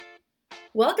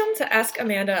Welcome to Ask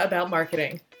Amanda About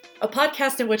Marketing, a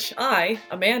podcast in which I,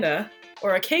 Amanda,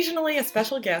 or occasionally a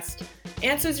special guest,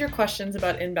 answers your questions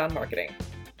about inbound marketing.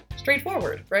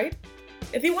 Straightforward, right?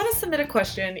 If you want to submit a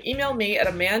question, email me at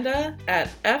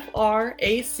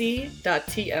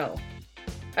amanda@frac.tl.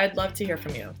 I'd love to hear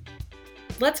from you.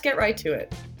 Let's get right to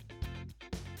it.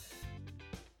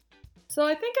 So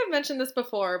I think I've mentioned this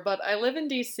before, but I live in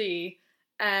DC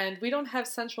and we don't have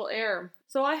central air.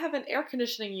 So I have an air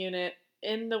conditioning unit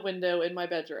in the window in my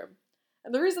bedroom.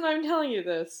 And the reason I'm telling you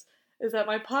this is that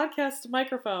my podcast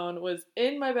microphone was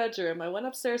in my bedroom. I went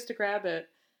upstairs to grab it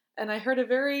and I heard a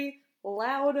very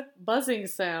loud buzzing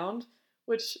sound,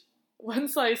 which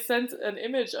once I sent an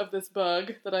image of this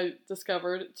bug that I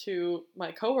discovered to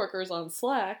my coworkers on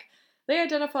Slack, they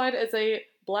identified as a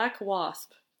black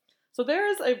wasp. So there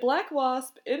is a black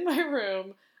wasp in my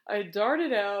room. I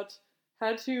darted out,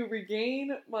 had to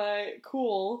regain my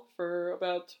cool for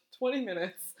about 20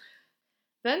 minutes,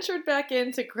 ventured back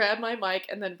in to grab my mic,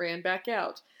 and then ran back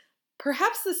out.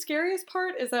 Perhaps the scariest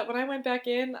part is that when I went back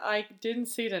in, I didn't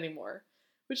see it anymore,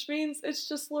 which means it's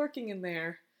just lurking in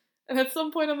there. And at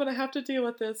some point I'm going to have to deal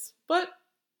with this. But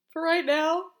for right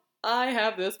now, I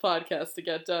have this podcast to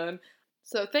get done.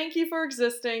 So thank you for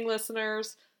existing,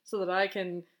 listeners, so that I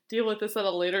can deal with this at a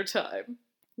later time.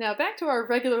 Now back to our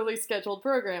regularly scheduled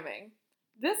programming.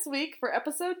 This week for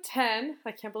episode 10,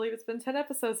 I can't believe it's been 10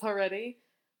 episodes already,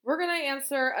 we're going to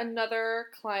answer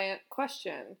another client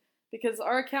question because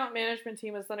our account management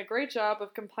team has done a great job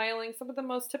of compiling some of the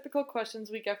most typical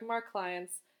questions we get from our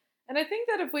clients. And I think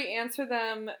that if we answer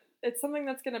them, it's something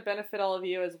that's going to benefit all of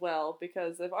you as well,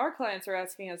 because if our clients are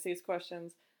asking us these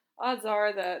questions, odds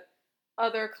are that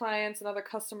other clients and other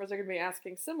customers are going to be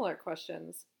asking similar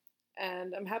questions.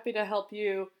 And I'm happy to help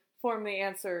you form the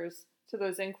answers to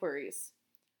those inquiries.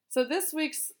 So this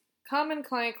week's common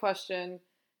client question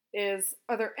is,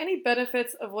 are there any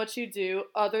benefits of what you do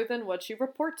other than what you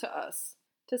report to us?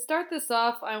 To start this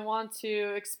off, I want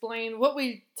to explain what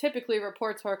we typically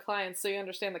report to our clients so you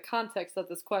understand the context of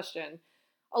this question.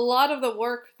 A lot of the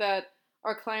work that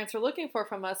our clients are looking for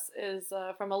from us is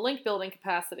from a link building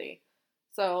capacity.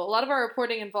 So a lot of our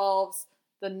reporting involves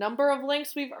the number of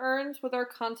links we've earned with our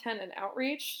content and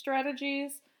outreach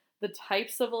strategies, the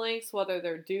types of links, whether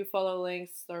they're do follow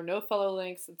links or no follow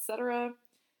links, etc.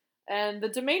 And the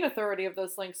domain authority of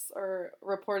those links are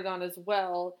reported on as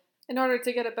well in order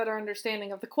to get a better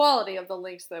understanding of the quality of the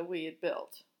links that we had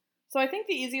built. So I think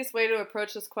the easiest way to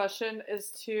approach this question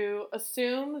is to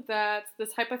assume that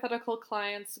this hypothetical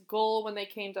client's goal when they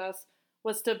came to us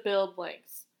was to build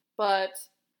links. But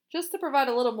just to provide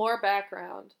a little more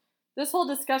background, this whole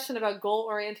discussion about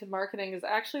goal-oriented marketing is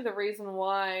actually the reason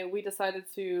why we decided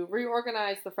to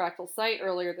reorganize the Fractal site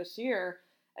earlier this year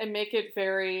and make it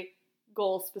very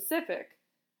goal-specific.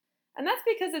 And that's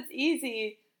because it's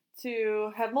easy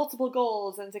to have multiple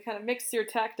goals and to kind of mix your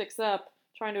tactics up,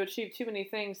 trying to achieve too many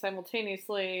things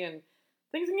simultaneously, and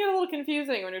things can get a little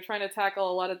confusing when you're trying to tackle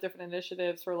a lot of different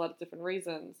initiatives for a lot of different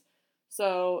reasons.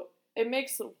 So it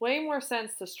makes way more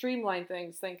sense to streamline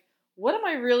things, think, what am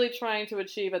I really trying to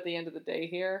achieve at the end of the day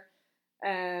here?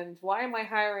 And why am I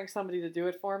hiring somebody to do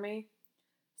it for me?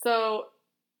 So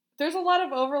there's a lot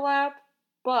of overlap,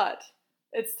 but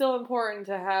it's still important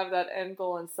to have that end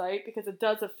goal in sight because it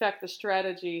does affect the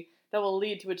strategy that will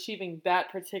lead to achieving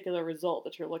that particular result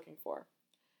that you're looking for.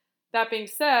 That being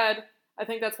said, I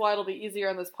think that's why it'll be easier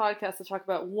on this podcast to talk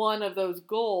about one of those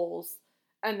goals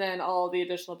and then all the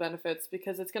additional benefits,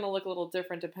 because it's going to look a little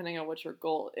different depending on what your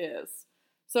goal is.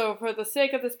 So for the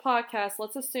sake of this podcast,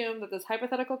 let's assume that this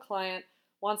hypothetical client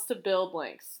wants to build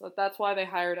links. That's why they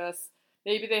hired us.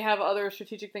 Maybe they have other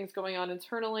strategic things going on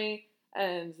internally,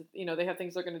 and they have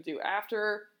things they're going to do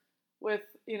after with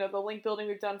the link building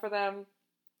we've done for them,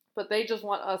 but they just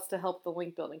want us to help the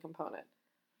link building component.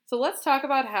 So let's talk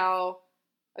about how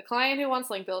a client who wants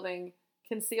link building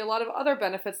can see a lot of other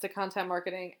benefits to content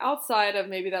marketing outside of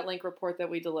maybe that link report that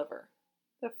we deliver.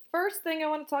 The first thing I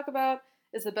want to talk about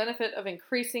is the benefit of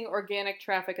increasing organic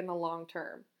traffic in the long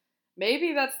term.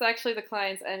 Maybe that's actually the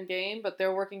client's end game, but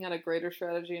they're working on a greater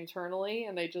strategy internally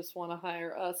and they just want to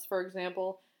hire us, for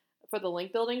example, for the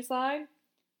link building side.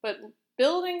 But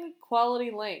building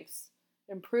quality links,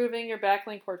 improving your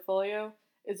backlink portfolio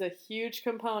is a huge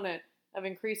component of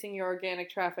increasing your organic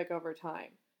traffic over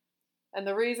time. And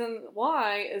the reason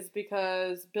why is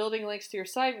because building links to your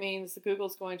site means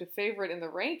Google's going to favorite in the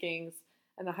rankings,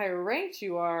 and the higher ranked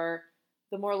you are,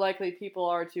 the more likely people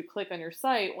are to click on your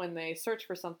site when they search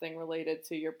for something related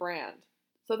to your brand.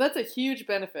 So that's a huge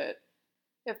benefit.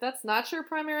 If that's not your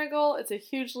primary goal, it's a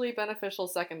hugely beneficial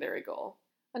secondary goal.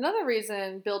 Another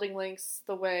reason building links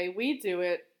the way we do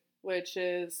it which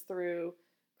is through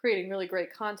creating really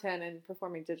great content and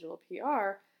performing digital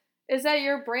PR, is that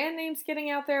your brand name's getting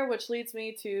out there, which leads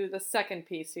me to the second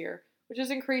piece here, which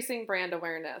is increasing brand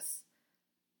awareness.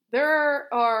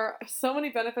 There are so many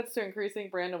benefits to increasing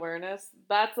brand awareness.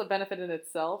 That's a benefit in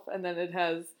itself, and then it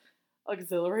has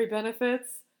auxiliary benefits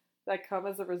that come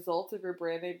as a result of your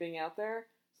brand name being out there.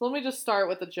 So let me just start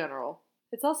with the general.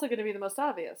 It's also going to be the most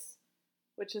obvious,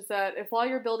 which is that if while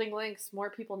you're building links, more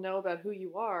people know about who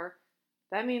you are,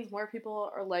 that means more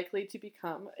people are likely to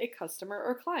become a customer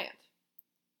or client.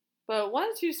 But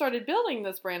once you started building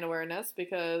this brand awareness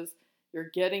because you're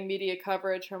getting media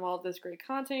coverage from all this great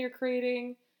content you're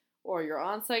creating, or your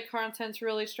on-site content's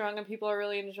really strong and people are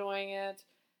really enjoying it,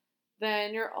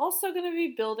 then you're also going to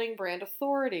be building brand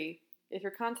authority. If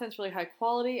your content's really high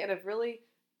quality and if really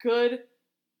good,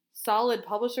 solid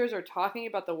publishers are talking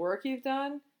about the work you've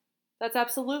done, that's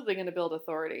absolutely going to build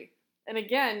authority. And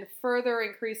again, further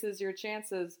increases your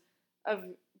chances of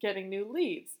getting new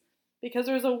leads because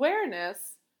there's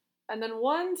awareness, and then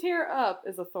one tier up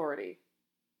is authority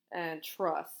and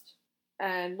trust.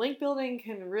 And link building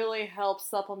can really help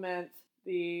supplement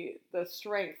the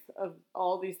strength of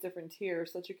all these different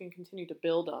tiers so that you can continue to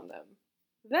build on them.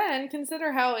 Then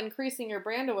consider how increasing your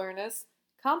brand awareness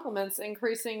complements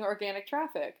increasing organic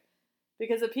traffic.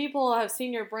 Because if people have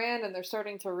seen your brand and they're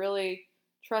starting to really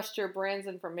trust your brand's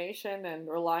information and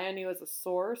rely on you as a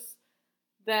source,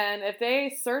 then if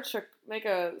they make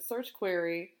a search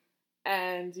query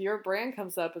and your brand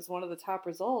comes up as one of the top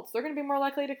results, they're going to be more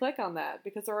likely to click on that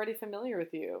because they're already familiar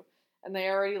with you and they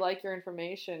already like your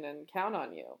information and count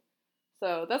on you.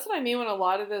 So that's what I mean when a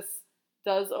lot of this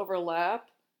does overlap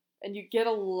and you get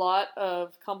a lot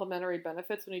of complementary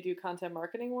benefits when you do content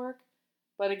marketing work.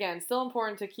 But again, still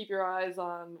important to keep your eyes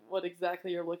on what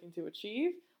exactly you're looking to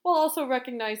achieve while also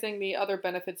recognizing the other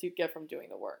benefits you get from doing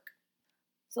the work.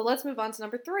 So let's move on to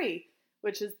number 3,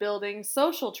 which is building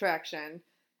social traction.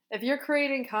 If you're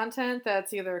creating content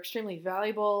that's either extremely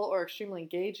valuable or extremely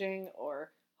engaging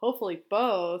or hopefully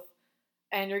both,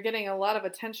 and you're getting a lot of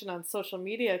attention on social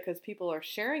media because people are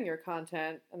sharing your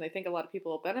content and they think a lot of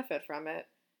people will benefit from it,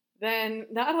 then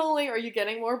not only are you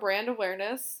getting more brand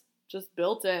awareness just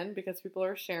built in because people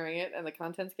are sharing it and the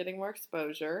content's getting more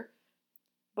exposure,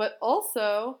 but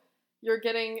also you're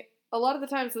getting, a lot of the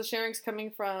times the sharing's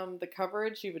coming from the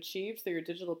coverage you've achieved through your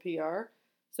digital PR.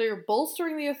 So you're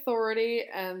bolstering the authority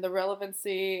and the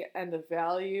relevancy and the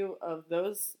value of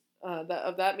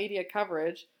that media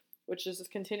coverage, which is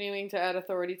continuing to add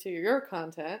authority to your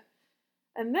content.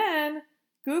 And then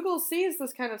Google sees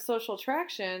this kind of social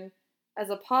traction as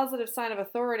a positive sign of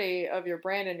authority of your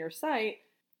brand and your site,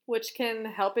 which can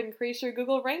help increase your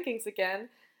Google rankings again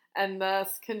and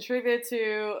thus contribute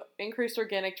to increased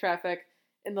organic traffic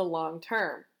in the long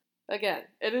term. Again,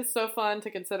 it is so fun to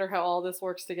consider how all this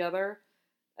works together.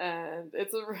 And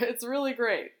it's really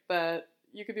great that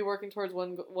you could be working towards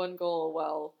one goal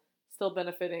while still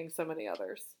benefiting so many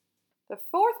others. The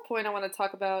fourth point I want to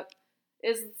talk about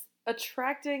is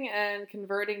attracting and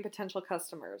converting potential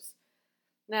customers.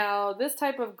 Now, this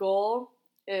type of goal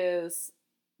is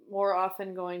more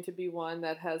often going to be one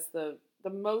that has the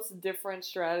most different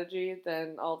strategy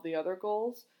than all of the other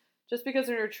goals. Just because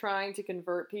when you're trying to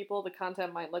convert people, the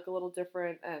content might look a little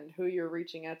different and who you're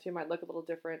reaching out to might look a little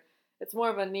different. It's more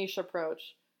of a niche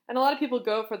approach. And a lot of people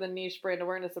go for the niche brand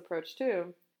awareness approach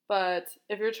too. But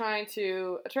if you're trying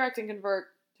to attract and convert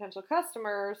potential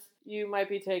customers, you might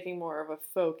be taking more of a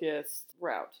focused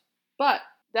route. But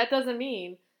that doesn't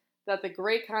mean that the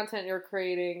great content you're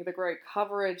creating, the great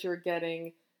coverage you're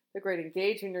getting, the great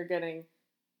engagement you're getting,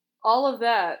 all of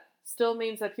that still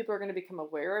means that people are going to become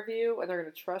aware of you and they're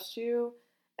going to trust you.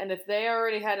 And if they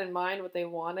already had in mind what they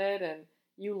wanted and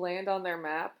you land on their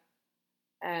map,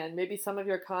 and maybe some of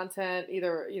your content,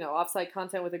 either, offsite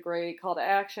content with a great call to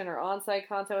action or on-site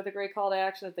content with a great call to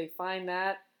action, if they find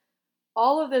that,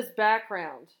 all of this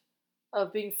background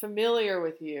of being familiar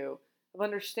with you, of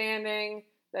understanding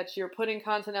that you're putting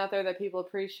content out there that people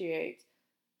appreciate,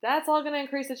 that's all going to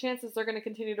increase the chances they're going to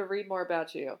continue to read more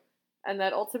about you. And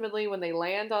that ultimately when they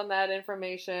land on that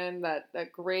information,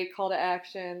 that great call to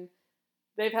action,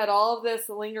 they've had all of this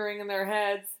lingering in their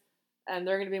heads and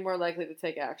they're going to be more likely to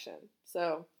take action.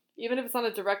 So even if it's not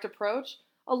a direct approach,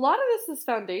 a lot of this is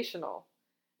foundational.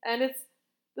 And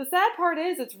the sad part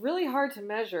is it's really hard to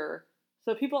measure,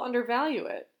 so people undervalue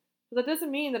it. But that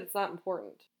doesn't mean that it's not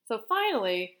important. So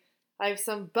finally, I have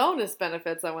some bonus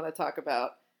benefits I want to talk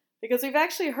about. Because we've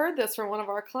actually heard this from one of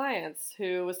our clients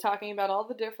who was talking about all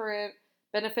the different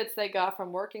benefits they got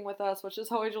from working with us, which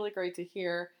is always really great to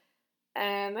hear.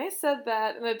 And they said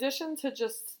that in addition to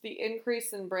just the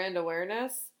increase in brand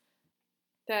awareness,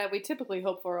 that we typically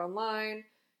hope for online,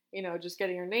 just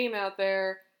getting your name out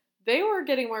there, they were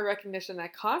getting more recognition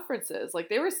at conferences. Like,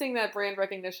 they were seeing that brand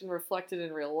recognition reflected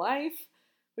in real life,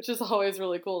 which is always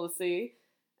really cool to see.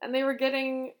 And they were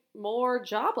getting more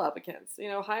job applicants,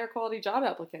 higher quality job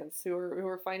applicants who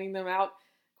were finding them out,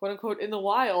 quote unquote, in the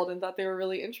wild and thought they were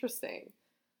really interesting.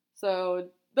 So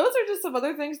those are just some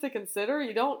other things to consider.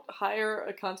 You don't hire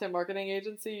a content marketing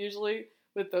agency usually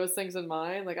with those things in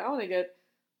mind. Like, I want to get,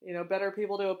 better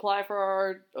people to apply for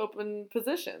our open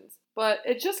positions. But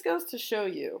it just goes to show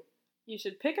you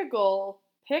should pick a goal,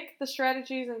 pick the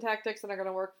strategies and tactics that are going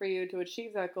to work for you to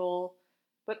achieve that goal,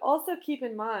 but also keep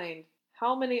in mind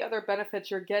how many other benefits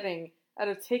you're getting out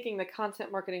of taking the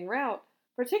content marketing route,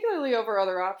 particularly over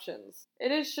other options.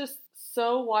 It is just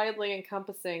so widely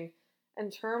encompassing in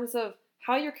terms of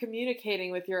how you're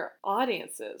communicating with your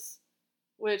audiences,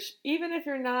 which even if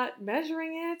you're not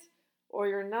measuring it, or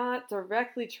you're not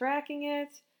directly tracking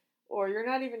it, or you're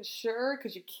not even sure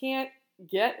because you can't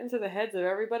get into the heads of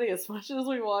everybody as much as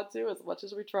we want to, as much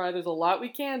as we try. There's a lot we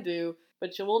can do,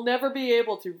 but you will never be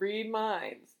able to read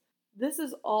minds. This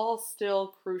is all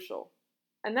still crucial.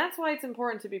 And that's why it's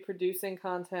important to be producing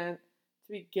content,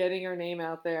 to be getting your name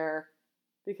out there,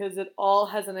 because it all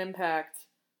has an impact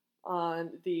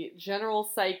on the general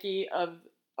psyche of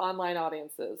online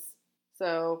audiences.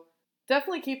 So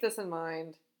definitely keep this in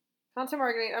mind. Content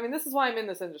marketing, this is why I'm in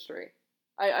this industry.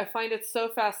 I find it so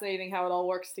fascinating how it all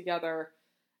works together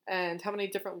and how many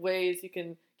different ways you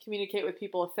can communicate with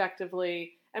people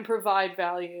effectively and provide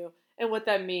value and what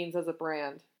that means as a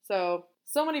brand. So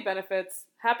many benefits.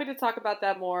 Happy to talk about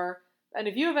that more. And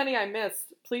if you have any I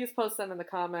missed, please post them in the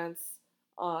comments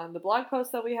on the blog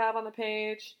post that we have on the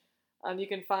page. You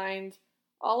can find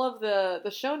all of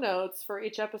the show notes for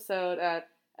each episode at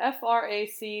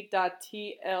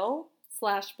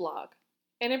frac.tl/blog.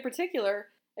 And in particular,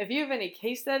 if you have any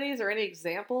case studies or any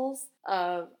examples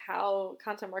of how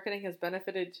content marketing has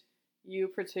benefited you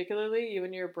particularly, you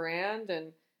and your brand,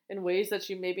 and in ways that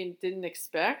you maybe didn't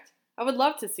expect, I would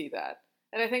love to see that.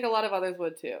 And I think a lot of others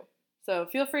would too. So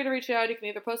feel free to reach out. You can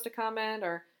either post a comment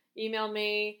or email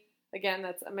me. Again,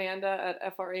 that's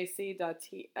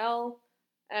amanda@frac.tl.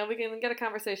 And we can get a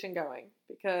conversation going.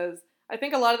 Because I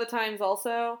think a lot of the times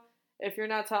also, if you're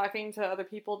not talking to other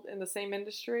people in the same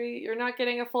industry, you're not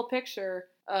getting a full picture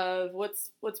of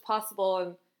what's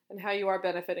possible and how you are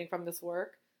benefiting from this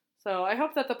work. So I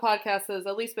hope that the podcast has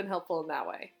at least been helpful in that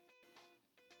way.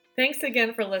 Thanks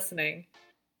again for listening.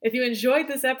 If you enjoyed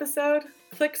this episode,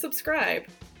 click subscribe.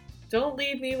 Don't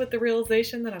leave me with the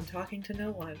realization that I'm talking to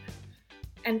no one.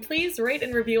 And please rate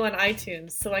and review on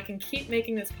iTunes so I can keep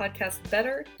making this podcast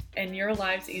better and your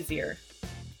lives easier.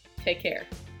 Take care.